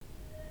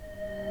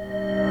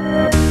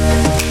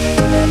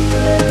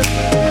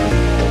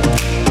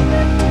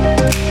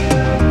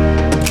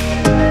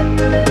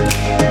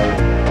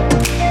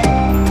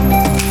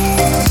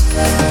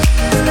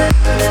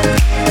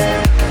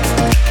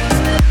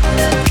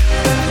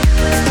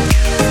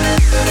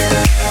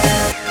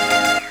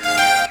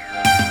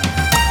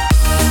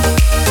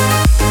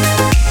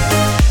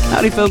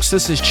Howdy, folks.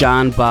 This is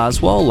John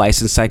Boswell,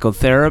 licensed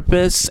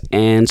psychotherapist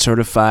and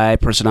certified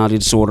personality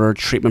disorder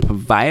treatment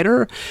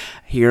provider,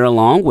 here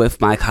along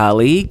with my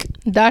colleague,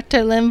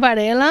 Dr. Lynn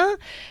Varela,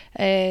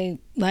 a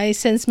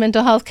licensed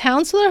mental health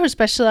counselor who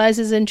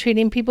specializes in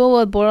treating people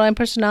with borderline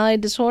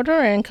personality disorder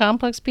and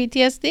complex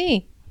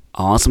PTSD.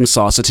 Awesome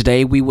sauce. So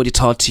today we would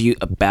talk to you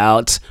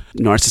about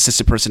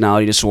narcissistic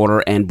personality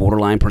disorder and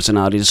borderline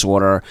personality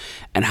disorder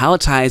and how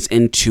it ties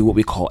into what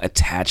we call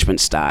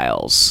attachment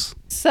styles.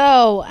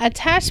 So,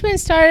 attachment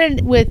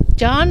started with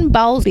John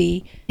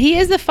Bowlby. He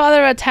is the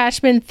father of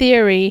attachment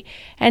theory,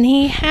 and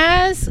he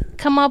has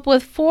come up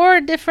with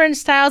 4 different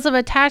styles of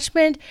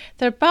attachment.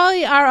 There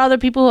probably are other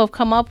people who have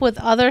come up with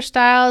other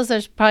styles.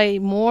 There's probably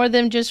more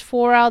than just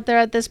 4 out there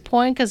at this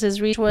point, because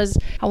his reach was,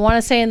 I want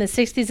to say, in the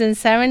 60s and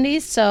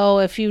 70s. So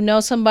if you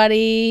know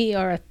somebody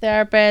or a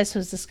therapist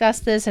who's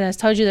discussed this and has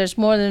told you there's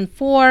more than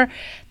 4,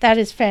 that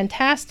is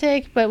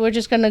fantastic, but we're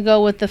just going to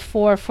go with the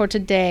 4 for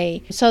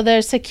today. So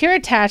there's secure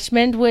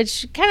attachment,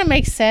 which kind of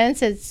makes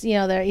sense. It's,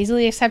 they're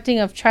easily accepting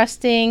of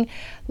trusting,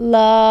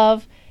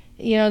 love.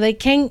 They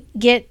can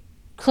get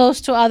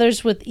close to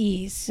others with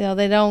ease.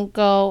 They don't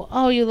go,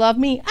 "Oh, you love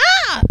me?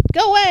 Ah,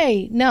 go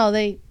away." No,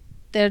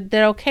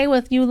 they're okay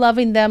with you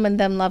loving them and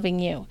them loving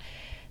you.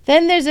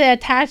 Then there's an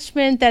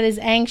attachment that is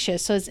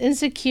anxious. So it's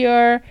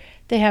insecure.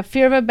 They have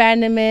fear of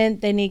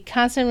abandonment. They need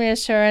constant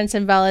reassurance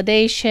and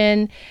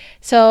validation.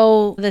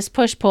 So this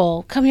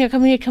push-pull. Come here,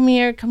 come here, come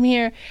here, come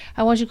here.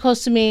 I want you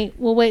close to me.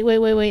 Well,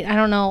 wait. I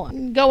don't know.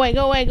 Go away.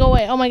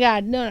 Oh, my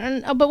God.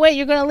 No. But wait,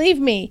 you're going to leave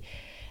me.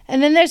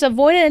 And then there's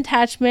avoidant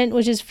attachment,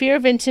 which is fear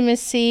of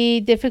intimacy,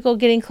 difficult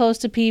getting close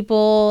to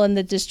people, and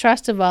the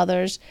distrust of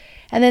others.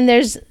 And then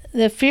there's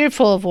the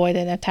fearful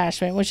avoidant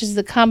attachment, which is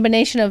the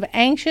combination of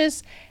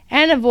anxious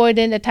and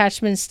avoidant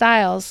attachment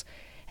styles.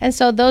 And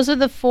so those are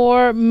the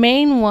 4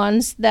 main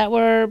ones that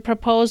were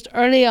proposed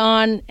early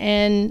on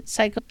in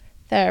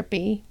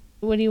psychotherapy.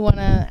 Would you want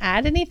to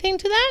add anything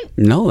to that?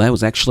 No, that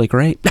was actually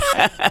great.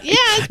 Yeah,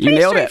 it's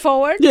pretty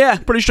straightforward. Yeah,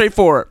 pretty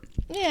straightforward.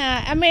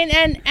 Yeah, I mean,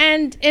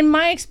 and in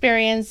my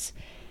experience,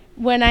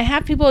 when I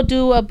have people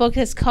do a book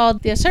that's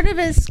called The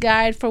Assertiveness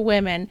Guide for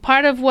Women,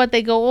 part of what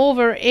they go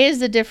over is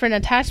the different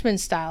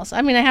attachment styles.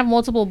 I mean, I have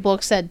multiple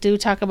books that do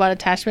talk about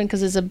attachment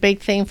because it's a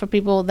big thing for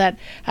people that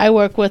I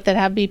work with that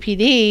have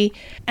BPD.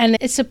 And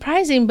it's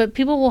surprising, but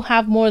people will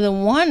have more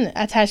than one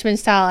attachment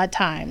style at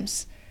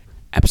times.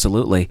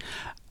 Absolutely.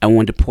 I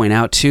wanted to point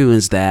out, too,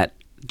 is that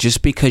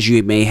just because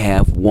you may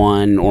have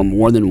one or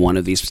more than one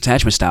of these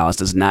attachment styles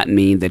does not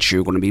mean that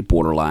you're going to be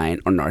borderline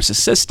or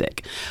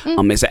narcissistic.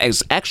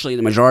 It's actually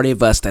the majority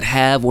of us that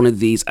have one of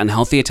these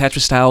unhealthy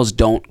attachment styles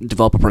don't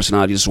develop a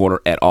personality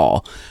disorder at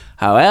all.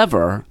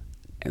 However,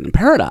 in the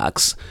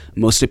paradox,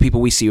 most of the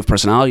people we see with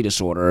personality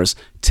disorders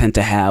tend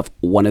to have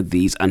one of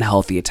these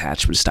unhealthy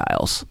attachment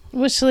styles.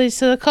 Which leads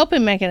to the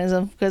coping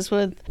mechanism, because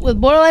with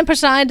borderline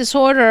personality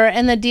disorder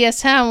and the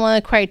DSM, one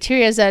of the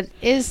criteria that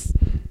is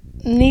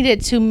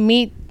needed to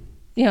meet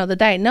the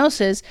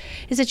diagnosis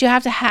is that you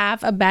have to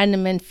have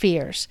abandonment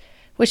fears,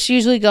 which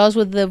usually goes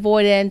with the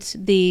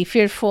avoidant, the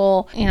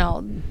fearful,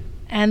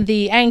 and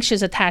the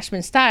anxious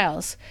attachment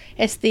styles.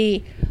 It's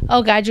the,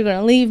 "Oh God, you're going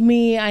to leave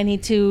me. I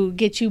need to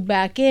get you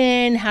back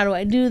in. How do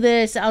I do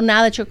this? Oh,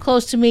 now that you're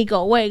close to me,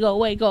 go away, go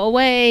away, go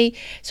away."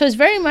 So it's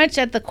very much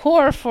at the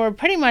core for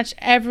pretty much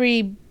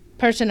every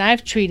person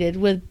I've treated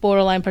with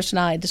borderline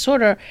personality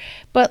disorder.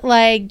 But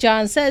like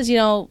John says,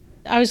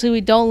 obviously we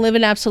don't live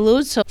in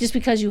absolutes, so just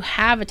because you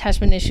have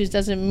attachment issues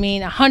doesn't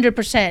mean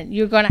 100%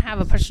 you're going to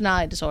have a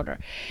personality disorder.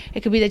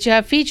 It could be that you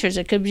have features.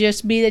 It could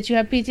just be that you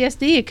have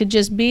PTSD. It could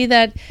just be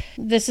that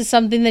this is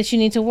something that you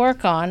need to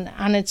work on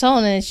its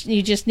own, and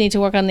you just need to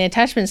work on the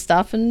attachment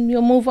stuff and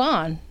you'll move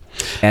on.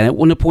 And I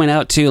want to point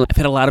out, too, I've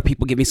had a lot of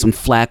people give me some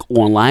flack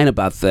online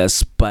about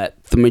this, but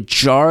the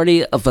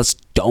majority of us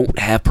don't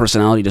have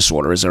personality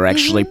disorders. They're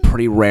actually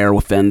pretty rare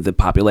within the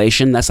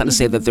population. That's not to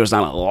say that there's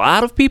not a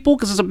lot of people,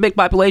 because it's a big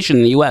population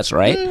in the U.S.,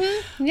 right?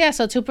 Yeah,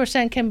 so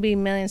 2% can be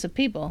millions of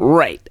people.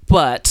 Right.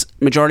 But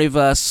majority of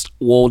us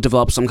will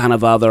develop some kind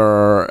of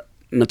other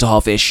mental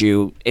health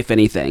issue, if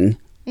anything,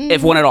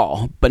 if one at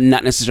all, but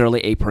not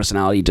necessarily a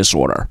personality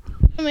disorder.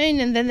 I mean,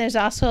 and then there's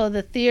also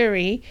the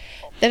theory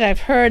that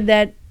I've heard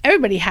that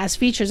everybody has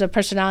features of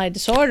personality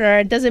disorder.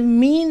 It doesn't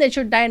mean that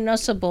you're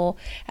diagnosable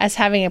as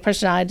having a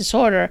personality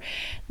disorder.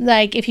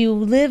 Like if you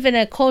live in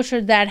a culture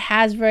that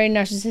has very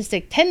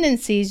narcissistic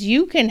tendencies,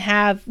 you can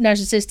have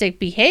narcissistic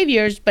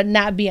behaviors but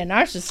not be a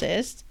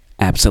narcissist.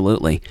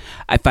 Absolutely.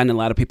 I find a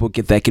lot of people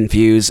get that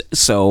confused.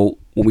 So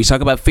when we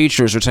talk about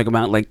features, we're talking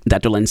about, like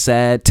Dr. Lynn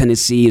said,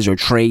 tendencies or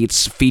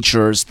traits,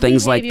 features,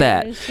 things like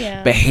that.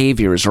 Yeah.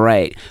 Behaviors,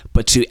 right.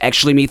 But to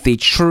actually meet the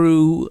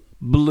true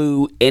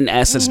blue, in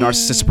essence,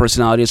 narcissistic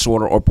personality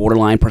disorder or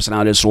borderline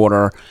personality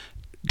disorder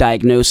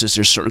diagnosis,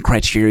 there's certain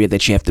criteria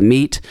that you have to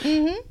meet.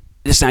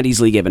 It's not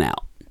easily given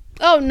out.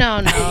 Oh,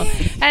 no.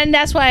 And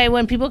that's why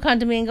when people come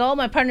to me and go, oh,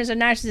 my partner's a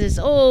narcissist,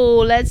 oh,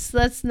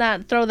 let's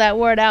not throw that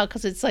word out,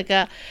 because it's like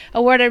a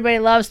word everybody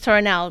loves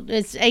throwing out.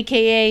 It's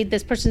AKA,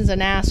 this person's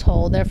an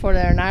asshole, therefore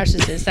they're a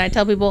narcissist. And I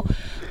tell people,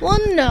 well,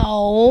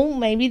 no,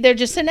 maybe they're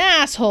just an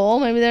asshole.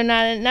 Maybe they're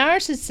not a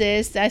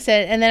narcissist. I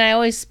said, and then I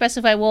always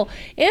specify, well,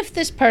 if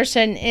this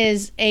person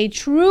is a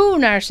true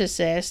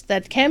narcissist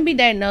that can be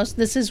diagnosed,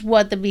 this is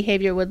what the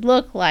behavior would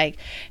look like.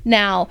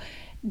 Now,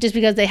 just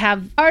because they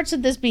have parts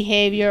of this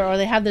behavior or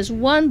they have this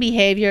one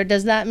behavior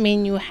does not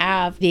mean you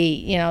have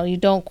you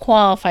don't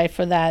qualify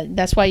for that.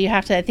 That's why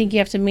I think you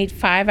have to meet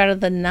 5 out of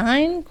the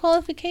 9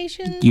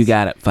 qualifications. You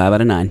got it, 5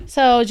 out of 9.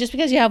 So just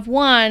because you have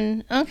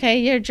one, okay,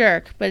 you're a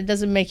jerk, but it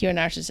doesn't make you a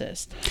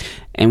narcissist.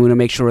 And we want to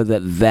make sure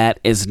that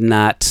that is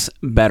not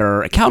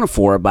better accounted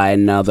for by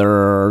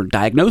another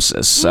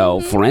diagnosis.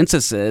 So, for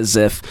instance,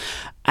 if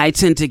I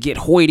tend to get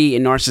hoity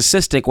and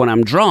narcissistic when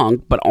I'm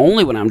drunk, but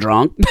only when I'm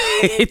drunk.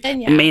 It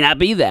may not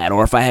be that.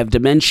 Or if I have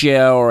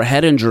dementia or a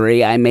head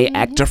injury, I may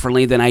act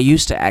differently than I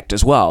used to act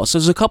as well. So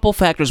there's a couple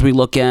factors we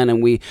look in,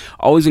 and we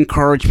always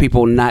encourage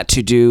people not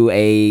to do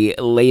a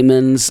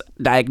layman's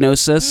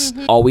diagnosis.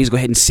 Always go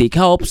ahead and seek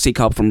help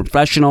from a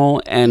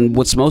professional. And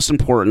what's most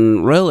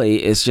important,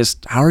 really, is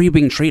just how are you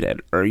being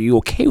treated? Are you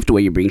okay with the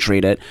way you're being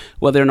treated?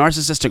 Whether you're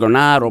narcissistic or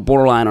not, or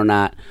borderline or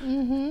not.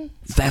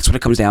 That's what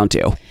it comes down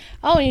to.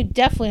 Oh, you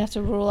definitely have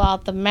to rule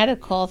out the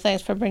medical.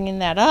 Thanks for bringing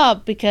that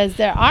up, because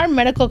there are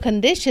medical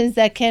conditions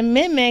that can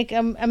mimic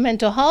a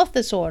mental health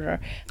disorder,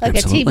 like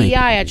Absolutely. a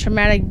TBI, a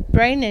traumatic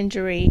brain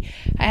injury.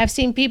 I have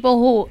seen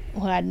people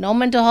who had no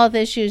mental health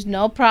issues,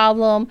 no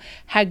problem,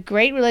 had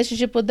great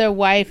relationship with their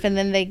wife, and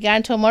then they got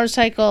into a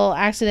motorcycle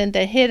accident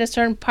that hit a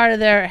certain part of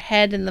their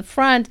head in the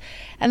front,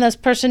 and this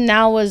person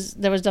there was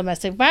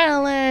domestic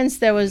violence,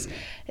 there was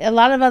a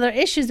lot of other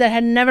issues that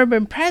had never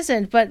been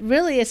present, but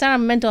really it's not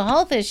a mental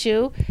health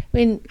issue. I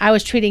mean, I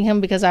was treating him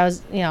because I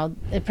was,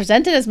 it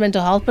presented as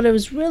mental health, but it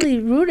was really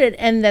rooted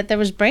in that there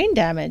was brain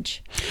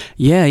damage.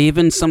 Yeah,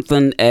 even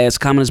something as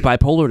common as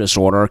bipolar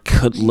disorder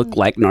could look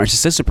like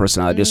narcissistic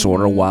personality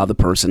disorder while the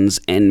person's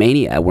in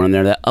mania, when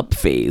they're in the up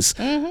phase.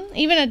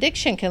 Even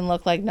addiction can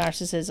look like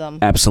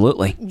narcissism.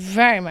 Absolutely.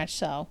 Very much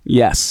so.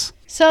 Yes.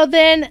 So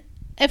then,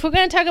 if we're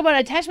going to talk about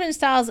attachment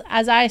styles,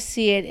 as I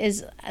see it,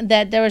 is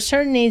that there were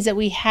certain needs that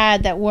we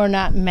had that were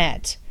not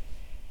met.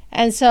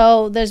 And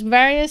so there's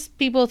various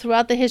people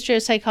throughout the history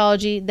of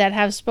psychology that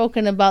have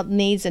spoken about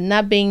needs and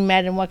not being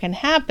met and what can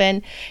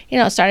happen,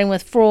 starting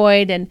with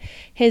Freud, and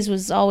his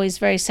was always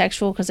very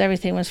sexual, because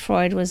everything with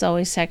Freud was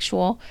always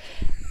sexual.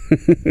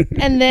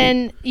 And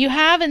then you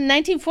have, in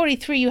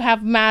 1943, you have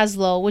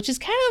Maslow, which is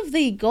kind of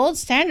the gold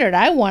standard,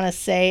 I want to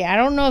say. I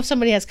don't know if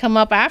somebody has come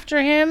up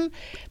after him,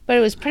 but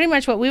it was pretty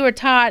much what we were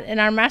taught in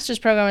our master's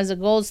program as a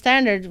gold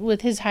standard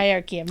with his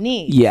hierarchy of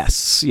needs.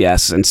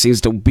 Yes, and seems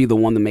to be the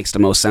one that makes the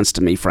most sense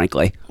to me,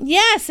 frankly.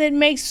 Yes, it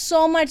makes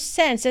so much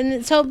sense.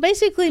 And so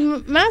basically,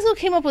 Maslow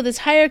came up with this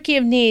hierarchy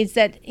of needs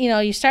that,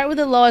 you start with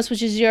the lowest,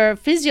 which is your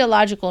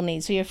physiological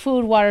needs, so your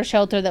food, water,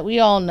 shelter that we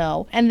all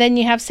know. And then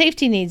you have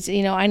safety needs.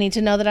 I need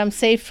to know that I'm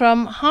safe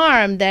from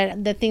harm,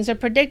 that things are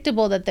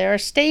predictable, that they're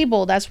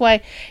stable. That's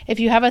why if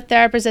you have a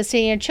therapist that's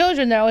seeing your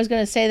children, they're always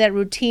going to say that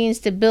routine,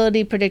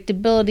 stability,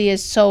 predictability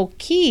is so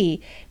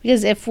key,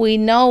 because if we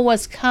know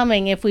what's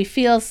coming, if we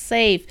feel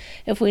safe,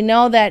 if we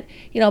know that,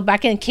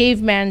 back in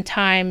caveman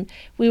time,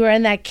 we were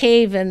in that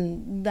cave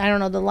and, I don't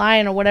know, the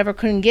lion or whatever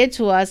couldn't get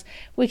to us,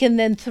 we can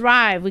then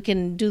thrive. We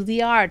can do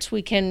the arts.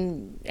 We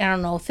can,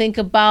 think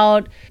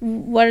about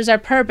what is our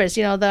purpose.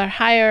 The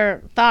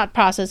higher thought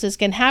processes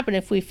can happen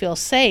if we feel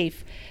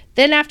safe.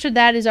 Then after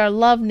that is our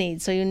love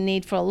needs. So you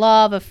need for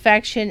love,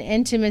 affection,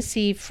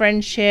 intimacy,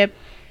 friendship.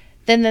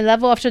 Then the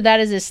level after that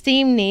is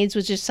esteem needs,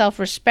 which is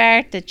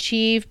self-respect,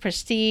 achieve,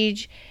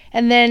 prestige.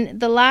 And then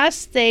the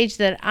last stage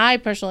that I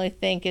personally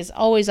think is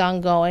always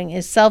ongoing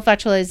is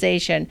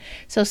self-actualization.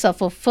 So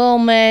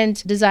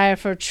self-fulfillment, desire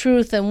for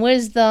truth and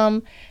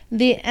wisdom.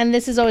 And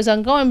this is always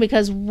ongoing,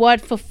 because what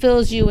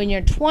fulfills you in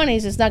your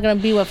 20s is not going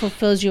to be what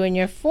fulfills you in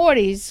your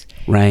 40s.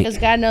 Right. Because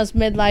God knows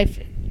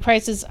midlife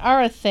crises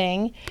are a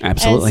thing.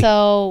 Absolutely. And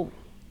so,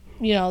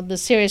 the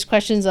serious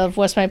questions of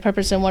what's my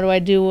purpose and what do I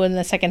do in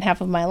the second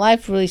half of my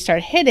life really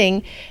start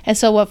hitting. And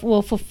so what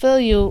will fulfill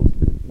you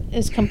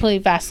is completely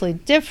vastly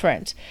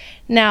different.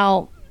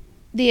 Now,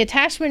 the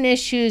attachment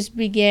issues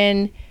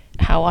begin,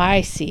 how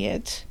I see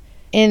it,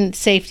 in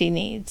safety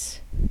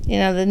needs.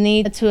 The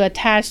need to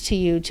attach to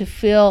you, to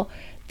feel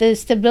the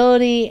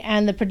stability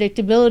and the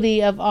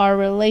predictability of our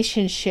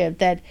relationship,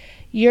 that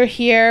you're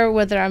here,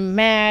 whether I'm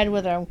mad,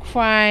 whether I'm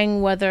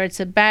crying, whether it's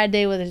a bad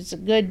day, whether it's a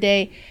good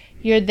day,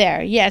 you're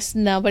there. Yes,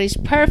 nobody's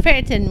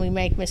perfect and we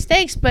make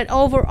mistakes, but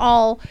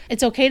overall,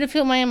 it's okay to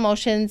feel my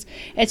emotions.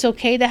 It's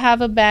okay to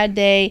have a bad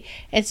day.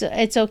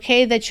 It's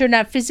okay that you're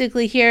not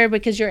physically here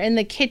because you're in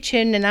the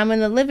kitchen and I'm in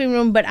the living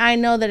room, but I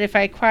know that if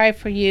I cry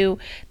for you,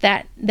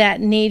 that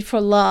need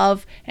for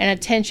love and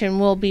attention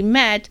will be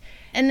met.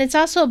 And it's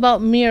also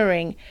about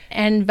mirroring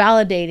and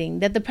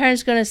validating, that the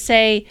parent's going to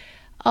say,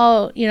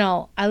 oh,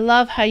 I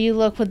love how you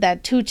look with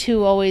that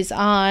tutu always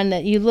on,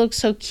 that you look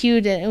so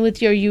cute and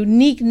with your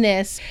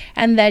uniqueness,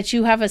 and that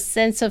you have a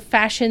sense of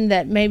fashion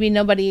that maybe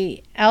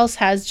nobody else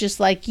has just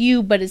like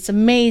you, but it's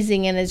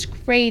amazing and it's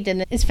great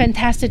and it's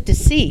fantastic to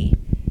see.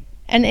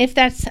 And if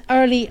that's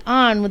early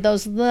on with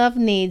those love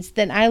needs,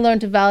 then I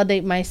learned to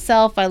validate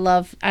myself. I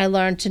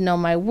learned to know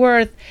my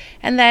worth,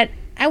 and that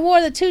I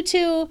wore the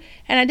tutu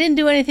and I didn't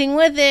do anything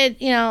with it.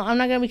 I'm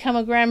not going to become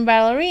a grand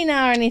ballerina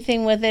or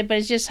anything with it, but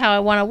it's just how I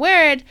want to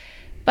wear it.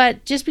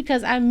 But just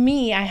because I'm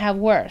me, I have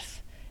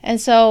worth.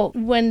 And so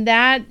when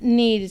that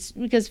needs,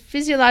 because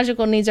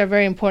physiological needs are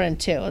very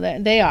important too.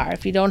 They are.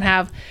 If you don't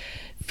have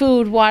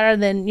food, water,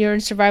 then you're in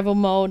survival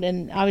mode,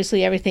 and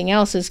obviously everything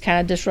else is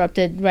kind of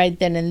disrupted right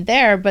then and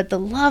there. But the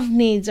love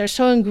needs are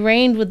so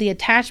ingrained with the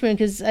attachment,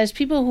 because as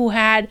people who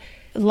had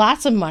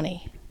lots of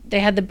money, they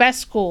had the best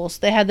schools,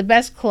 they had the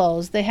best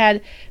clothes, they had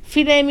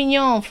filet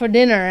mignon for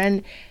dinner,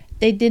 and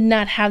they did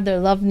not have their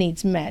love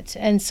needs met.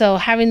 And so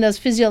having those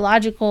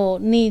physiological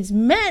needs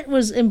met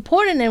was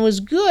important and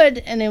was good,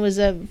 and it was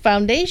a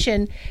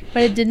foundation,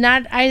 but it did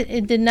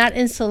not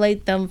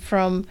insulate them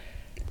from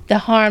the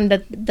harm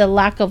that the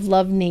lack of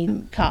love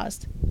need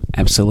caused.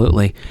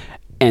 Absolutely.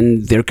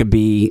 And there could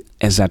be,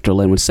 as Dr.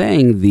 Lynn was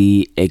saying,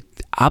 the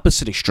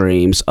opposite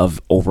extremes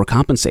of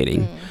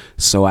overcompensating.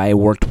 So I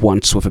worked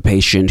once with a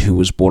patient who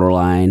was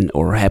borderline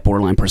or had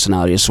borderline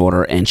personality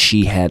disorder, and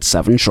she had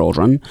 7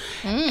 children,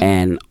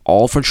 and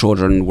all of her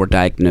children were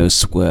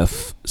diagnosed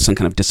with some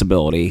kind of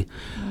disability.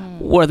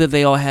 Whether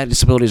they all had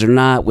disabilities or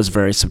not was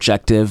very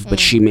subjective, but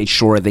she made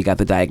sure they got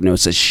the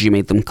diagnosis. She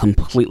made them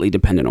completely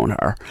dependent on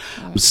her.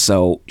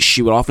 So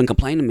she would often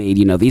complain to me,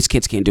 these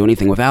kids can't do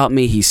anything without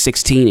me. He's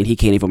 16 and he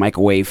can't even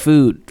microwave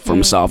food for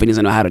himself. He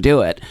doesn't know how to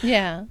do it.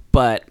 Yeah.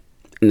 But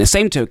in the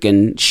same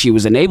token, she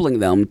was enabling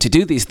them to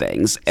do these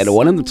things and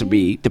wanted them to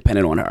be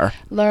dependent on her.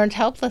 Learned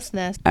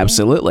helplessness.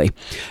 Absolutely.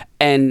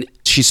 And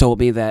she told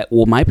me that,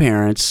 well, my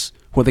parents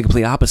were the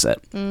complete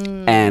opposite.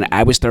 And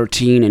I was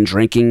 13 and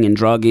drinking and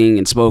drugging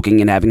and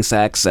smoking and having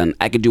sex, and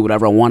I could do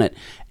whatever I wanted.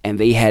 And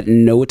they had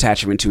no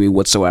attachment to me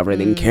whatsoever.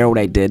 They didn't care what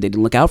I did. They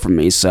didn't look out for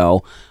me.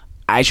 So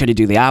I tried to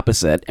do the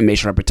opposite and make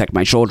sure I protect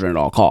my children at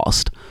all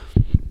cost.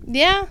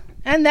 Yeah,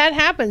 and that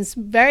happens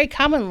very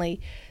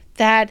commonly,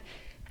 that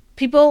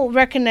people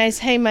recognize,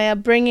 hey, my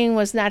upbringing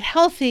was not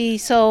healthy,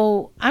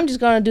 so I'm just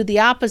going to do the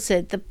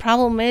opposite. The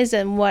problem is,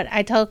 and what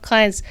I tell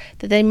clients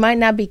that they might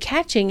not be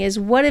catching, is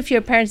what if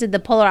your parents did the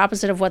polar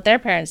opposite of what their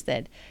parents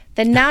did?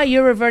 Then now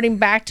you're reverting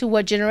back to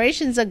what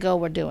generations ago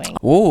were doing.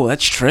 Oh,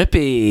 that's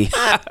trippy.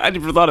 I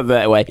never thought of it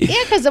that way.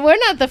 Yeah, because we're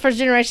not the first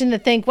generation to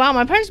think, wow,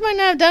 my parents might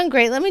not have done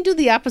great. Let me do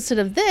the opposite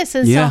of this.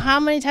 And so how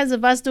many times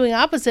of us doing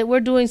opposite,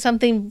 we're doing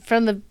something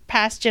from the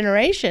past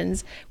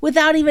generations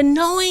without even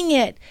knowing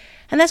it.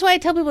 And that's why I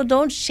tell people,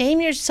 don't shame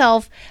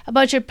yourself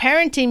about your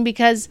parenting,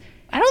 because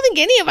I don't think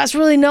any of us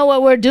really know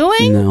what we're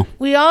doing. No.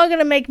 We all are going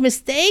to make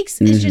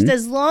mistakes. It's just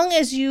as long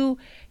as you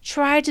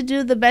try to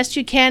do the best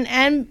you can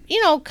and,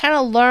 kind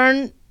of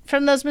learn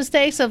from those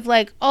mistakes of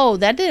like, oh,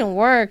 that didn't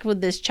work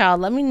with this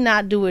child. Let me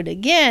not do it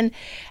again.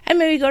 And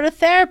maybe go to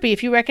therapy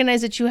if you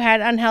recognize that you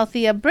had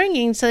unhealthy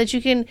upbringing, so that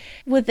you can,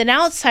 with an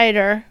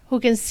outsider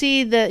who can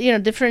see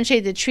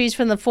differentiate the trees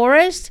from the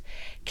forest,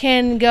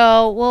 can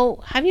go,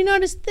 well, have you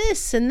noticed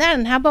this and that?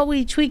 And how about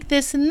we tweak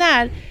this and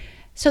that,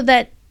 so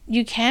that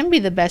you can be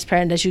the best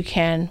parent as you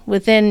can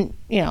within,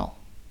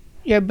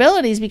 your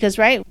abilities, because,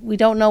 right, we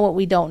don't know what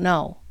we don't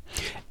know.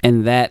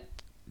 And that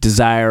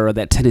desire or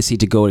that tendency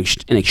to go in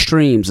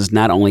extremes is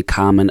not only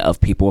common of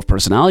people with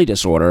personality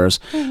disorders,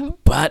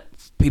 but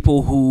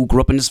people who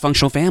grew up in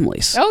dysfunctional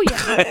families. Oh,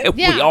 yeah.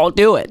 We all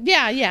do it.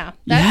 Yeah.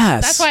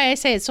 That's why I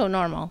say it's so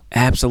normal.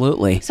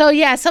 Absolutely. So,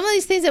 yeah, some of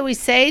these things that we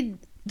say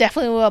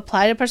definitely will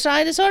apply to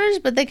personality disorders,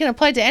 but they can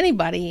apply to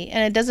anybody.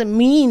 And it doesn't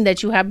mean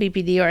that you have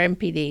BPD or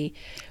MPD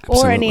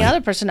or any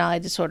other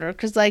personality disorder.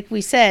 Because like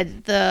we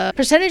said, the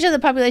percentage of the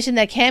population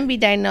that can be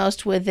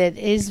diagnosed with it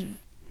is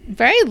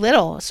very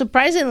little,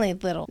 surprisingly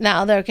little.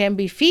 Now, there can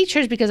be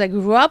features, because I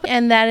grew up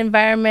in that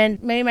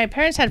environment. Maybe my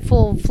parents had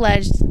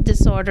full-fledged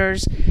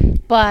disorders,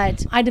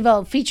 but I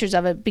developed features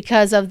of it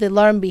because of the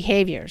learned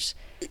behaviors.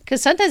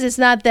 Because sometimes it's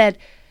not that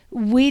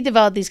we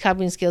develop these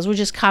copying skills, we're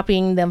just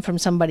copying them from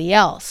somebody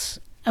else.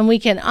 And we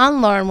can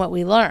unlearn what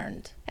we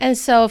learned. And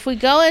so if we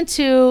go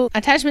into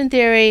attachment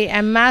theory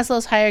and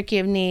Maslow's hierarchy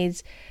of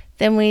needs,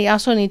 then we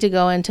also need to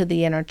go into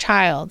the inner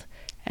child.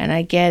 And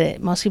I get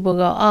it. Most people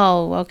go,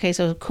 oh, okay,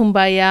 so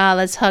kumbaya,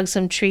 let's hug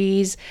some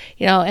trees,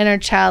 inner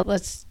child,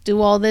 let's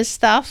do all this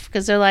stuff.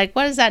 Because they're like,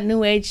 what is that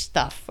new age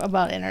stuff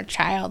about inner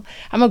child?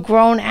 I'm a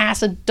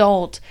grown-ass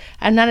adult.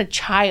 I'm not a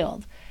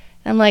child.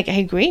 And I'm like, I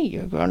agree,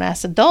 you're a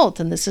grown-ass adult,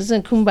 and this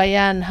isn't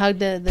kumbaya and hug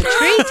the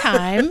tree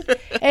time.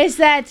 Is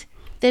that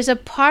there's a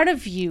part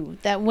of you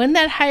that when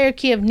that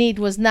hierarchy of need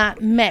was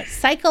not met,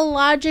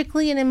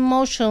 psychologically and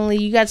emotionally,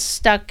 you got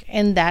stuck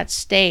in that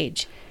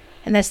stage.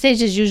 And that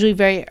stage is usually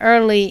very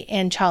early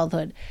in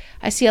childhood.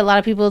 I see a lot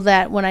of people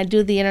that when I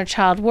do the inner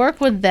child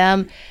work with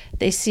them,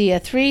 they see a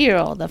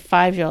 3-year-old, a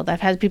 5-year-old. I've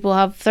had people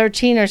have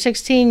 13 or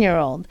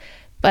 16-year-old.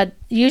 But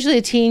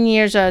usually teen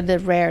years are the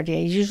rarity.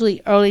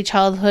 Usually early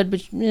childhood,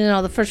 but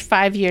the first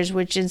 5 years,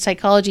 which in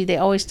psychology they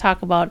always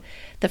talk about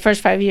the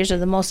first 5 years are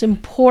the most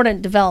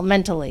important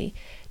developmentally,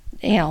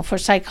 for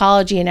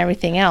psychology and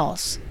everything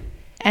else.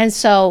 And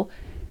so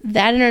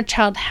that inner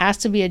child has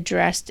to be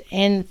addressed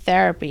in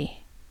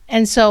therapy.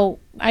 And so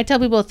I tell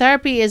people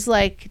therapy is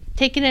like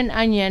taking an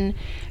onion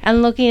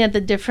and looking at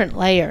the different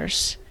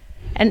layers.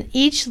 And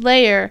each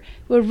layer,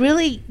 we're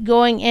really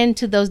going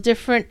into those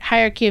different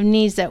hierarchy of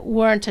needs that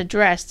weren't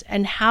addressed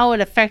and how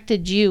it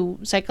affected you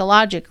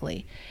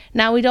psychologically.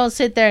 Now, we don't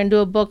sit there and do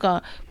a book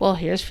on, well,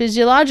 here's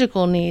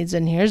physiological needs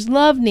and here's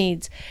love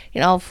needs.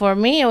 For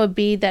me, it would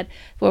be that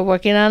we're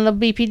working on a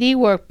BPD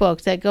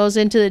workbook that goes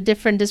into the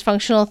different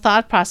dysfunctional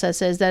thought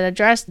processes that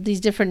address these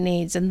different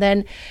needs. And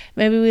then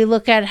maybe we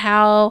look at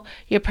how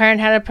your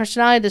parent had a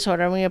personality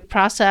disorder and we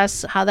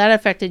process how that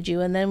affected you.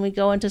 And then we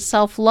go into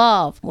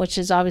self-love, which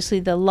is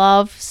obviously the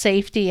love,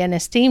 safety, and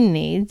esteem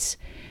needs.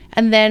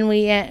 And then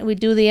we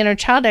do the inner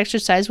child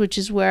exercise, which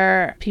is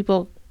where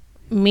people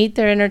meet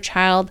their inner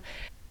child.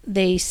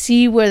 They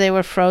see where they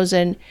were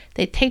frozen,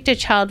 they take their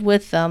child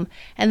with them,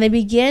 and they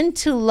begin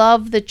to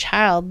love the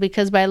child,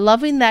 because by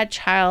loving that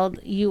child,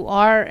 you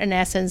are, in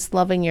essence,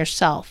 loving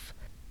yourself.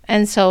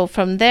 And so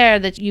from there,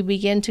 that you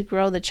begin to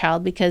grow the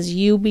child, because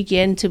you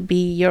begin to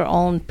be your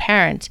own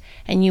parent,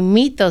 and you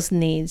meet those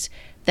needs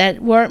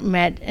that weren't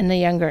met in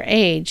a younger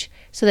age,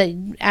 so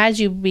that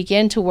as you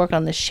begin to work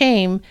on the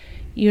shame,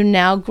 you're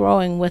now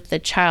growing with the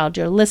child.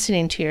 You're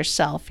listening to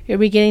yourself. You're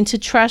beginning to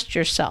trust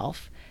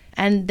yourself.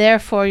 And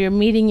therefore, you're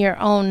meeting your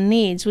own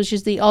needs, which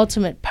is the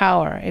ultimate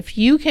power. If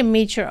you can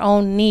meet your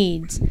own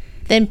needs,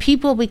 then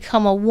people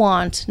become a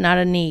want, not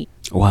a need.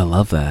 Oh, I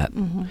love that.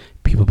 Mm-hmm.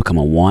 People become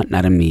a want,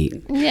 not a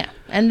need. Yeah,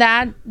 and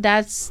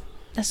that's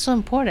so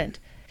important.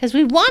 Because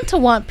we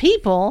want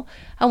people.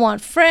 I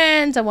want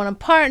friends. I want a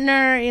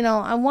partner.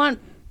 I want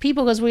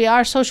people because we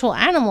are social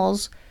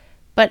animals.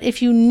 But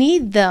if you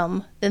need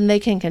them, then they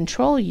can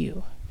control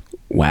you.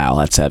 Wow,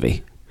 that's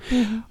heavy.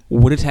 Mm-hmm.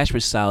 What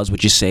attachment styles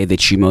would you say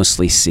that you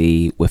mostly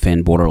see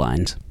within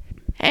borderlines?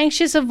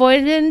 Anxious,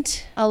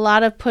 avoidant, a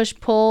lot of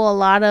push-pull, a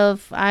lot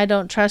of I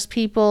don't trust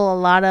people, a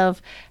lot of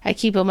I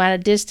keep them at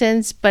a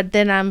distance. But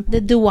then I'm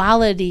the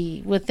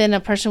duality within a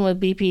person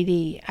with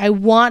BPD. I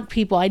want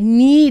people, I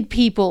need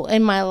people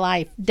in my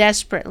life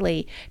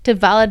desperately to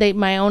validate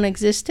my own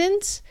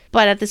existence.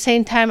 But at the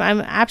same time,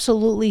 I'm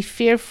absolutely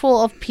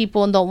fearful of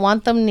people and don't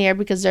want them near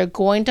because they're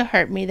going to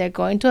hurt me. They're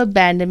going to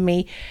abandon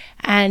me.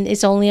 And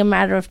it's only a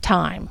matter of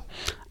time.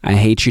 I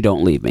hate you,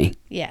 don't leave me.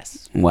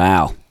 Yes.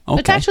 Wow. Okay.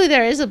 But actually,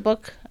 there is a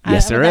book.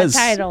 Yes, there is.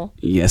 That title.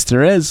 Yes,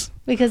 there is.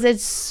 Because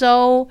it's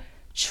so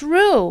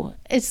true.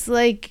 It's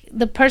like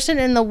the person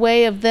in the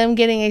way of them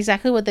getting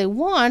exactly what they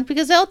want,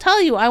 because they'll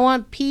tell you, I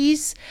want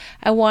peace.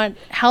 I want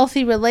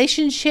healthy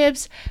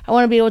relationships. I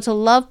want to be able to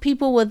love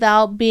people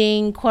without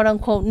being quote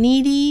unquote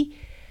needy.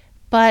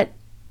 But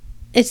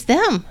it's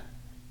them.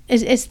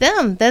 It's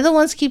them. They're the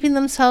ones keeping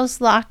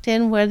themselves locked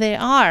in where they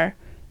are.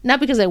 Not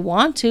because they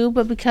want to,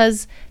 but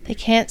because they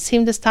can't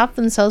seem to stop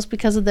themselves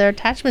because of their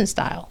attachment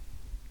style.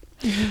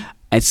 Mm-hmm.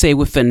 I'd say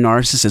with the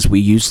narcissist, we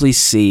usually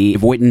see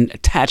avoidant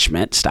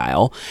attachment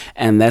style,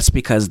 and that's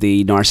because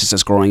the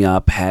narcissist growing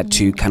up had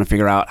to kind of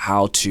figure out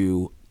how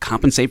to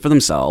compensate for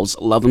themselves,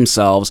 love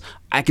themselves.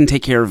 I can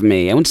take care of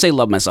me. I wouldn't say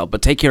love myself,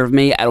 but take care of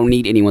me. I don't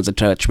need anyone's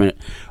attachment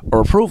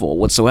or approval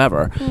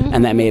whatsoever. Mm-hmm.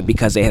 And that may be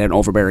because they had an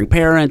overbearing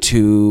parent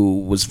who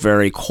was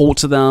very cold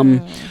to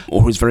them,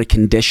 or who's very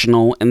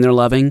conditional in their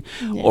loving.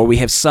 Yeah. Or we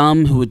have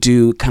some who would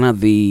do kind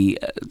of the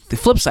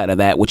flip side of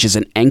that, which is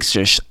an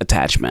anxious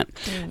attachment.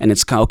 And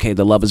it's okay,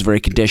 the love is very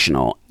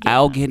conditional. Yeah.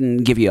 I'll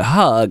give you a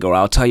hug, or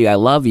I'll tell you I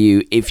love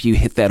you if you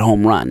hit that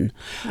home run.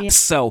 Yeah.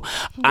 So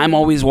I'm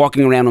always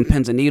walking around on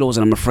pins and needles,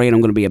 and I'm afraid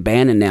I'm going to be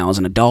abandoned now as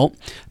an adult.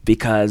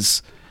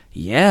 Because,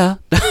 the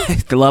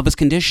love is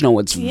conditional.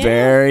 It's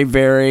very,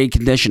 very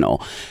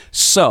conditional.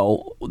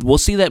 So we'll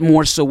see that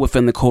more so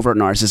within the covert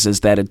narcissists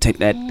that take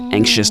that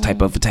anxious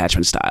type of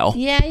attachment style.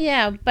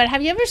 Yeah. But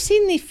have you ever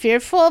seen the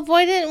fearful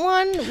avoidant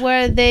one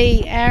where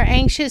they are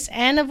anxious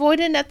and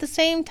avoidant at the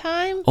same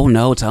time? Oh,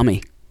 no. Tell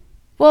me.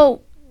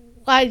 Well,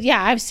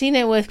 I've seen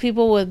it with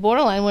people with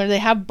borderline where they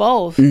have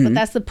both, but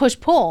that's the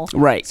push-pull.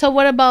 Right. So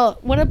what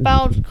about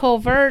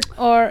covert,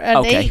 or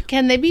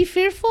can they be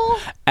fearful?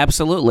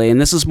 Absolutely,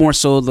 and this is more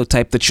so the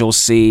type that you'll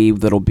see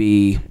that'll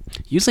be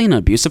usually an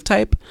abusive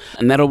type,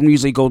 and that'll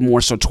usually go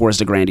more so towards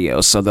the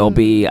grandiose. So they'll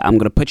be, I'm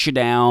going to put you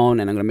down,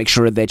 and I'm going to make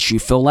sure that you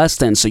feel less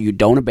than, so you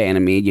don't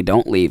abandon me, you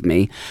don't leave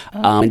me,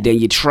 and then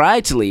you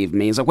try to leave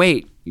me. It's like,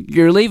 wait,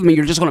 you're leaving me,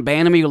 you're just going to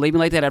abandon me, you're leaving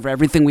me like that after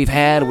everything we've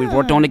had, we've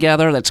worked on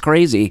together? That's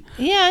crazy.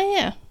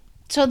 Yeah.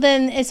 So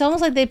then it's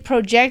almost like they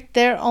project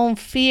their own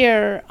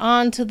fear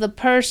onto the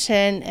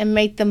person and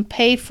make them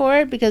pay for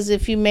it, because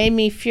if you made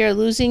me fear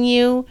losing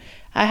you,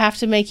 I have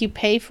to make you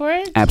pay for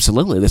it?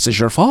 Absolutely. This is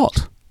your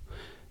fault.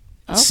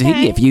 Okay.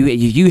 See, if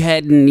you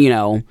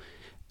hadn't,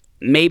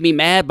 made me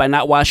mad by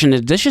not washing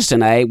the dishes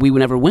tonight, we would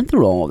never went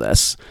through all of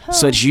this. Huh.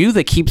 So it's you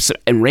that keeps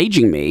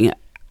enraging me.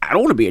 I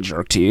don't want to be a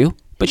jerk to you,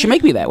 but you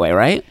make me that way,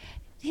 right?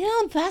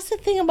 That's the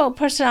thing about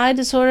personality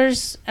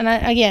disorders. And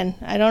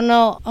I don't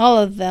know all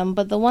of them,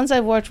 but the ones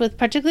I've worked with,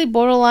 particularly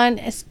borderline,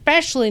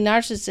 especially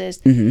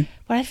narcissists,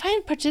 what I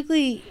find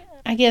particularly,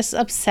 I guess,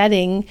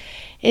 upsetting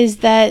is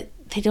that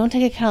they don't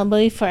take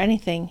accountability for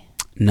anything.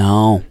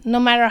 No. No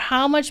matter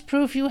how much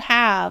proof you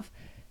have,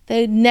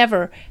 they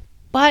never.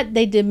 But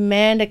they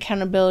demand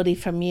accountability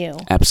from you.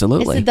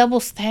 Absolutely. It's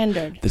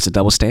a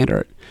double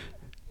standard.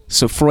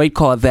 So Freud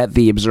called that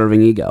the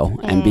observing ego.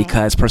 And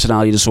because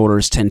personality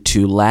disorders tend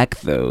to lack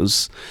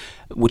those,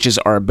 which is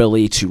our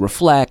ability to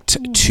reflect,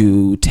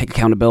 to take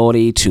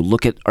accountability, to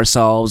look at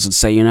ourselves and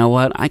say, you know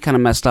what, I kind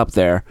of messed up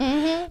there.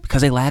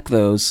 Because they lack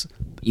those,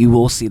 you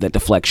will see that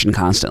deflection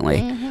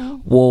constantly.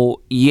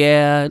 Well,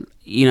 yeah,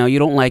 you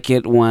don't like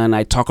it when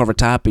I talk over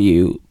top of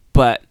you,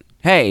 but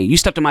hey, you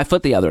stepped on my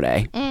foot the other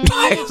day.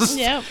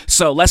 Yep.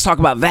 So let's talk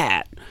about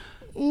that.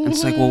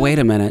 It's like, well, wait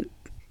a minute.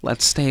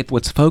 Let's stay at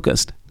what's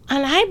focused.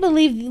 And I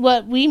believe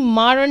what we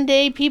modern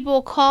day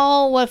people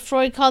call, what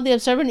Freud called the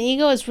observant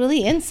ego, is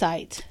really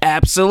insight.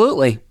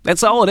 Absolutely.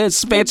 That's all it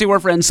is. Fancy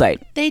word for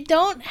insight. They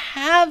don't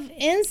have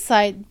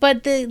insight,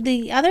 but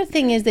the other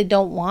thing is they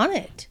don't want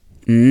it.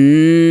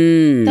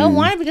 Don't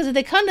want it because if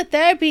they come to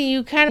therapy,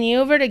 you kind of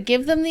maneuver to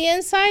give them the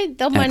insight,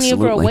 they'll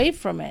maneuver away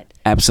from it.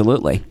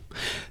 Absolutely.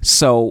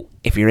 So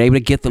if you're able to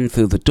get them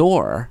through the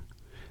door,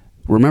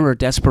 remember,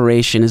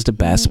 desperation is the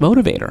best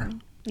motivator.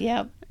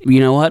 Yep. You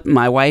know what?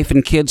 My wife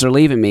and kids are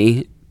leaving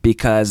me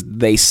because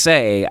they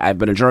say I've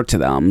been a jerk to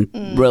them.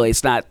 Really,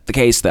 it's not the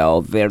case,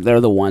 though. They're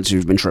the ones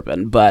who've been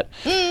tripping. But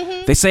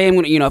they say I'm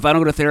gonna, if I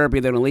don't go to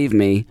therapy, they're going to leave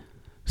me.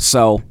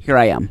 So here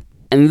I am.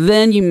 And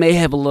then you may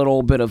have a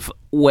little bit of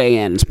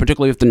weigh-ins,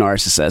 particularly with the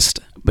narcissist.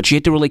 But you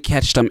have to really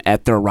catch them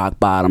at their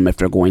rock bottom if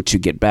they're going to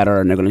get better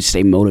and they're going to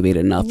stay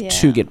motivated enough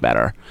to get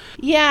better.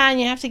 Yeah,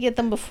 and you have to get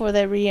them before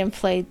they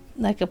reinflate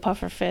like a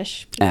puffer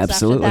fish.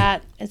 Absolutely.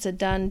 After that, it's a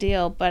done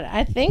deal. But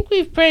I think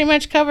we've pretty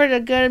much covered a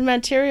good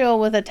material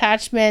with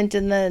attachment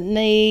and the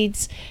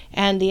needs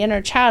and the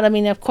inner child. I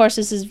mean, of course,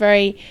 this is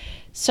very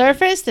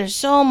surface. There's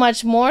so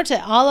much more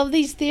to all of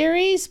these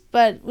theories,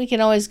 but we can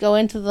always go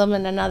into them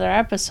in another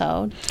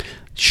episode.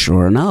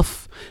 Sure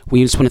enough.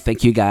 We just want to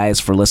thank you guys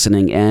for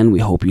listening in. We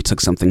hope you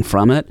took something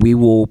from it. We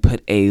will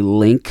put a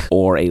link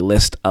or a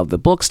list of the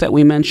books that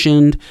we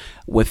mentioned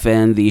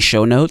within the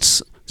show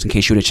notes, in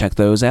case you want to check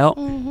those out.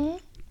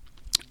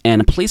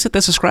 And please hit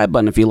the subscribe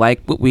button if you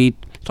like what we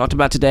talked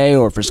about today,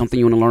 or if there's something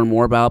you want to learn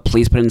more about,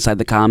 please put it inside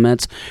the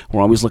comments.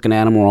 We're always looking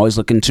at them. We're always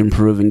looking to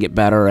improve and get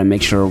better and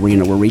make sure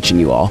we're reaching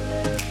you all.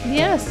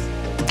 Yes.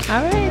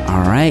 All right.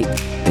 All right.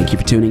 Thank you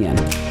for tuning in.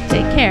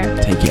 Take care.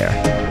 Take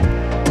care.